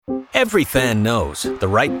Every fan knows the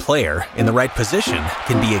right player in the right position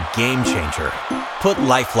can be a game changer. Put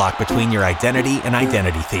LifeLock between your identity and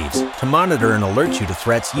identity thieves to monitor and alert you to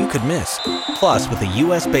threats you could miss. Plus, with a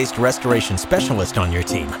U.S.-based restoration specialist on your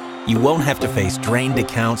team, you won't have to face drained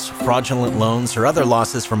accounts, fraudulent loans, or other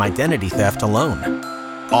losses from identity theft alone.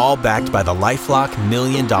 All backed by the LifeLock $1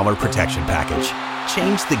 Million Protection Package.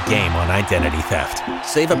 Change the game on identity theft.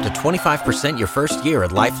 Save up to 25% your first year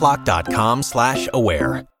at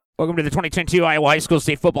LifeLock.com/aware. Welcome to the 2022 Iowa High School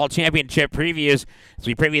State Football Championship previews as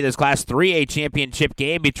we preview this Class 3A championship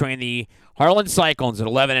game between the Harlan Cyclones at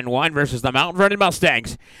 11-1 versus the Mount Vernon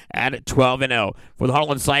Mustangs at 12-0. For the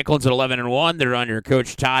Harlan Cyclones at 11-1, they're under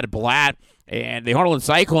Coach Todd Blatt. And the Harlan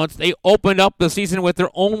Cyclones, they opened up the season with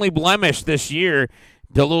their only blemish this year,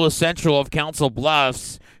 Duluth Central of Council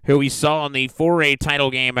Bluffs, who we saw in the 4A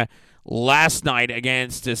title game last night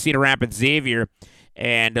against Cedar Rapids Xavier.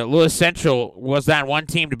 And Lewis Central was that one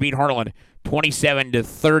team to beat Harlan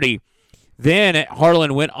 27-30. Then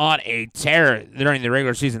Harlan went on a tear during the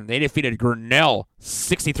regular season. They defeated Grinnell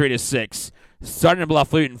 63-6. Sergeant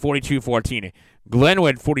Bluff Luton 42-14.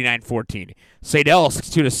 Glenwood 49-14. Sadell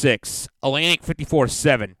 62-6. Atlantic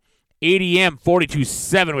 54-7. ADM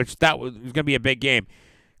 42-7, which that was going to be a big game.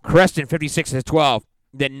 Creston 56-12.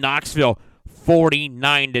 Then Knoxville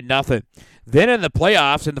 49-0. Then in the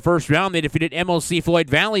playoffs, in the first round, they defeated MLC Floyd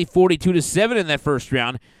Valley 42-7 in that first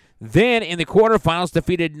round. Then in the quarterfinals,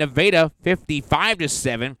 defeated Nevada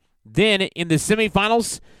 55-7. Then in the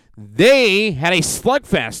semifinals, they had a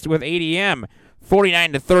slugfest with ADM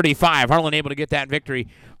 49-35. Harlan able to get that victory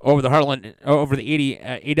over the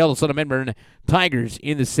Adel Southern Midburn Tigers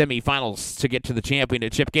in the semifinals to get to the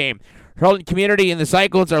championship game. Harlan community and the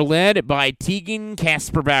Cyclones are led by Tegan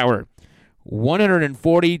Kasperbauer.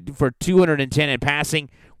 140 for 210 in passing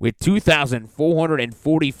with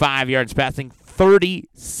 2,445 yards passing,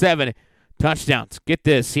 37 touchdowns. Get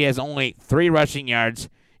this, he has only 3 rushing yards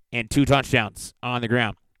and 2 touchdowns on the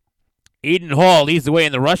ground. Aiden Hall leads the way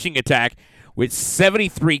in the rushing attack with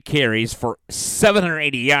 73 carries for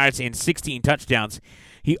 780 yards and 16 touchdowns.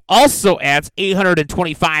 He also adds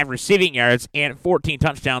 825 receiving yards and 14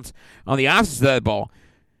 touchdowns on the offensive side of the ball.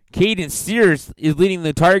 Caden Sears is leading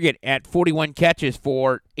the target at 41 catches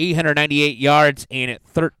for 898 yards and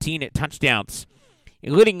 13 touchdowns.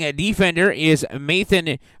 Leading defender is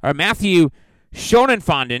Matthew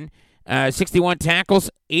Schonenfonden, 61 tackles,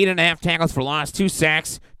 8.5 tackles for loss, 2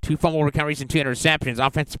 sacks, 2 fumble recoveries, and 2 interceptions.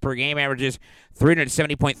 Offensive per game averages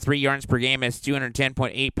 370.3 yards per game, as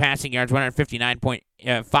 210.8 passing yards,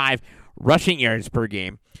 159.5 rushing yards per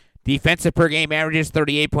game. Defensive per game averages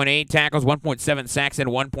 38.8 tackles, 1.7 sacks,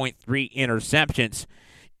 and 1.3 interceptions.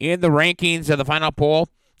 In the rankings of the final poll,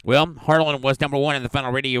 well, Harlan was number 1 in the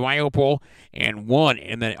final Radio Iowa poll and 1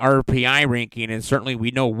 in the RPI ranking, and certainly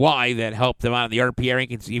we know why that helped them out in the RPI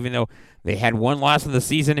rankings. Even though they had 1 loss in the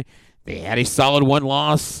season, they had a solid 1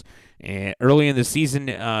 loss early in the season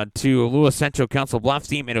to Lewis Central Council Bluffs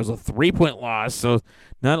team, and it was a 3-point loss, so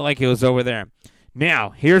not like it was over there. Now,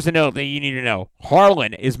 here's a note that you need to know.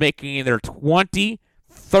 Harlan is making their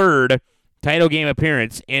 23rd title game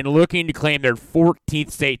appearance and looking to claim their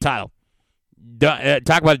 14th state title.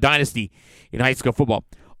 Talk about a dynasty in high school football.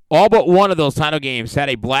 All but one of those title games had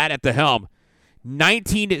a Blatt at the helm.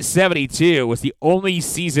 1972 was the only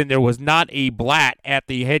season there was not a Blatt at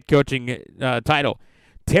the head coaching title.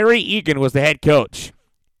 Terry Egan was the head coach.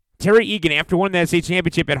 Terry Egan, after winning that state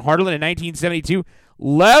championship at Harlan in 1972,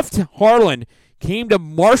 left Harlan, came to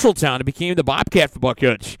Marshalltown and became the Bobcat football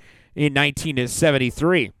coach in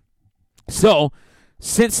 1973. So,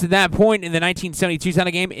 since that point in the 1972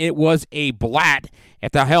 title game, it was a Blatt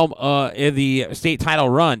at the helm of the state title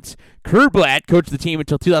runs. Kurt Blatt coached the team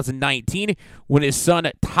until 2019 when his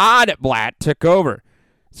son Todd Blatt took over.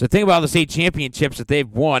 So the thing about the state championships that they've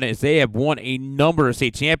won is they have won a number of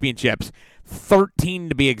state championships, 13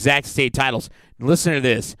 to be exact state titles. Listen to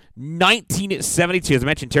this, 1972, as I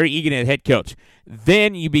mentioned, Terry Egan as head coach.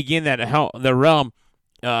 Then you begin the realm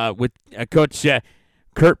with Coach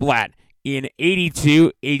Kurt Blatt in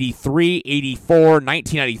 82, 83, 84,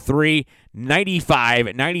 1993,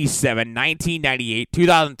 95, 97, 1998,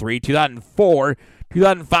 2003, 2004,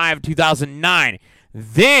 2005, 2009.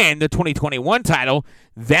 Then the 2021 title,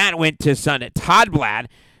 that went to son Todd Blatt,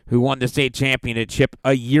 who won the state championship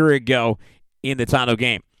a year ago in the title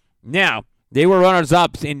game. Now, they were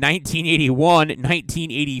runners-up in 1981,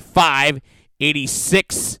 1985,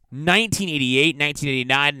 86, 1988,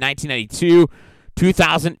 1989, 1992,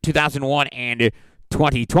 2000, 2001, and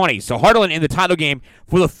 2020. So Harlan in the title game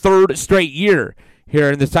for the 3rd straight year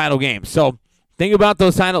here in the title game. So think about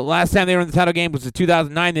those titles. Last time they were in the title game was in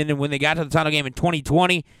 2009, and then when they got to the title game in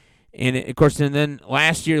 2020, And, of course, and then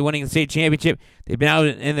last year winning the state championship, they've been out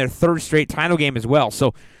in their third straight title game as well.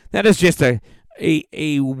 So that is just a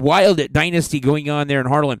wild dynasty going on there in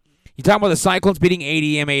Harlan. You talk about the Cyclones beating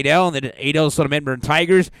ADM 8L and the 8L Soda Medburn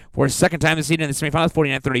Tigers for a second time this season in the semifinals,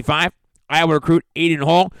 49-35. Iowa recruit Aiden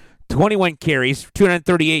Hall, 21 carries,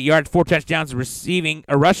 238 yards, 4 touchdowns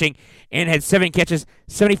rushing, and had 7 catches,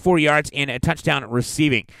 74 yards, and a touchdown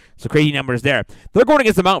receiving. So crazy numbers there. They're going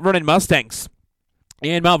against the Mount Vernon Mustangs.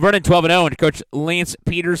 And Mount Vernon 12-0 and Coach Lance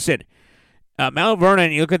Peterson. Mount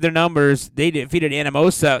Vernon, you look at their numbers, they defeated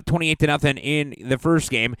Anamosa 28-0 in the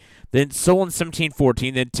first game. Then Solon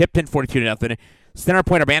 17-14. Then Tipton 42-0. Center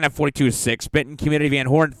Point Urbana 42-6. Benton Community Van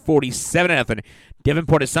Horn 47-0.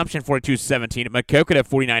 Devonport Assumption 42-17. Maquoketa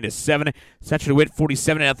 49-7. Central DeWitt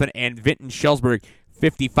 47-0. And Vinton Shellsburg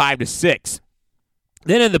 55-6.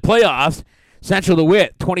 Then in the playoffs, Central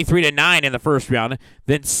DeWitt 23-9 in the first round.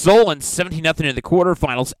 Then Solon 17-0 in the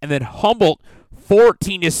quarterfinals. And then Humboldt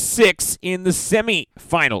 14-6 in the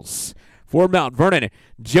semifinals. For Mount Vernon,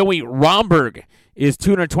 Joey Romberg is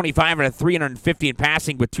 225 and 350 in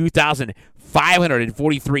passing with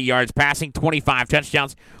 2,543 yards passing, 25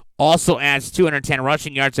 touchdowns. Also adds 210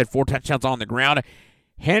 rushing yards at 4 touchdowns on the ground.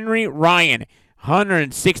 Henry Ryan,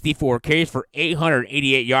 164 carries for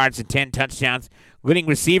 888 yards and 10 touchdowns. Leading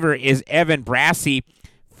receiver is Evan Brassey,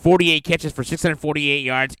 48 catches for 648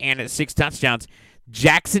 yards and 6 touchdowns.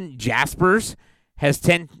 Jackson Jaspers has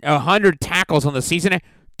 100 tackles on the season,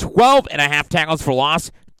 12.5 tackles for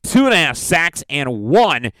loss, 2.5 sacks, and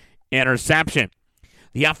 1 interception.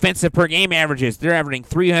 The offensive per game averages, they're averaging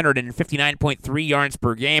 359.3 yards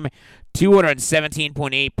per game,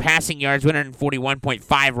 217.8 passing yards,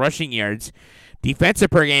 141.5 rushing yards.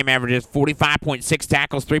 Defensive per game averages 45.6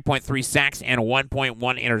 tackles, 3.3 sacks, and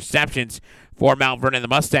 1.1 interceptions for Mount Vernon, the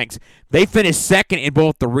Mustangs. They finished second in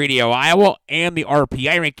both the Radio Iowa and the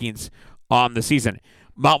RPI rankings on the season.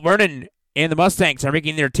 Mount Vernon and the Mustangs are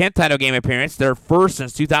making their 10th title game appearance, their first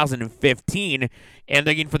since 2015, and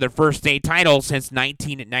looking for their first state title since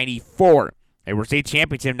 1994. They were state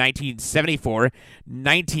champions in 1974,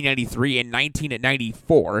 1993, and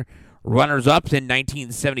 1994. Runners-ups in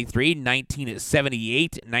 1973,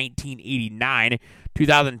 1978, 1989,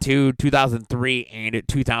 2002, 2003, and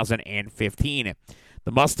 2015.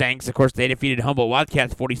 The Mustangs, of course, they defeated Humboldt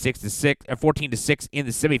Wildcats 14-6 in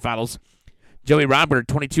the semifinals. Joey Romberg,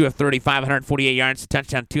 22 of 35, 148 yards, a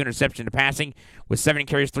touchdown, 2 interceptions to passing, with 7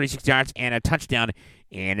 carries, 36 yards, and a touchdown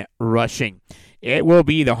in rushing. It will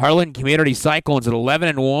be the Harlan Community Cyclones at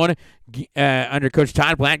 11-1 under Coach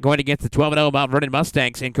Todd Blatt going against the 12-0 Mount Vernon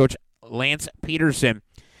Mustangs and Coach Lance Peterson.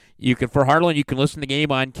 For Harlan, you can listen to the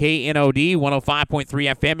game on KNOD 105.3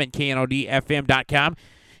 FM and KNODFM.com.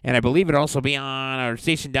 And I believe it'll also be on our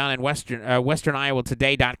station down in Western Iowa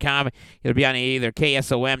Today.com. It'll be on either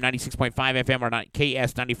KSOM 96.5 FM or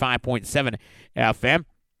KS 95.7 FM.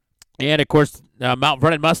 And, of course, Mount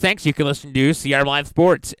Vernon Mustangs, you can listen to CRM Live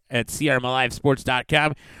Sports at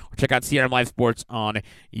CRMLiveSports.com or check out CRM Live Sports on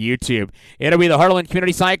YouTube. It'll be the Harlan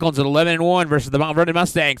Community Cyclones at 11-1 versus the Mount Vernon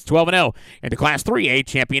Mustangs 12-0 in the Class 3A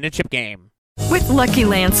championship game. With Lucky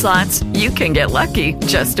Land Slots, you can get lucky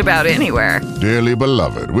just about anywhere. Dearly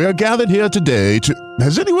beloved, we are gathered here today to...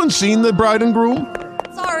 Has anyone seen the bride and groom?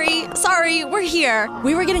 Sorry, we're here.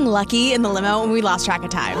 We were getting lucky in the limo and we lost track of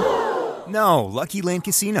time. No, Lucky Land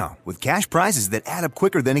Casino, with cash prizes that add up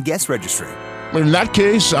quicker than a guest registry. In that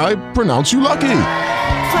case, I pronounce you lucky.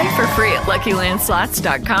 Play for free at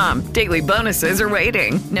LuckyLandSlots.com. Daily bonuses are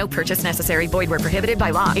waiting. No purchase necessary. Void where prohibited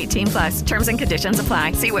by law. 18+. Terms and conditions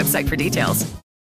apply. See website for details.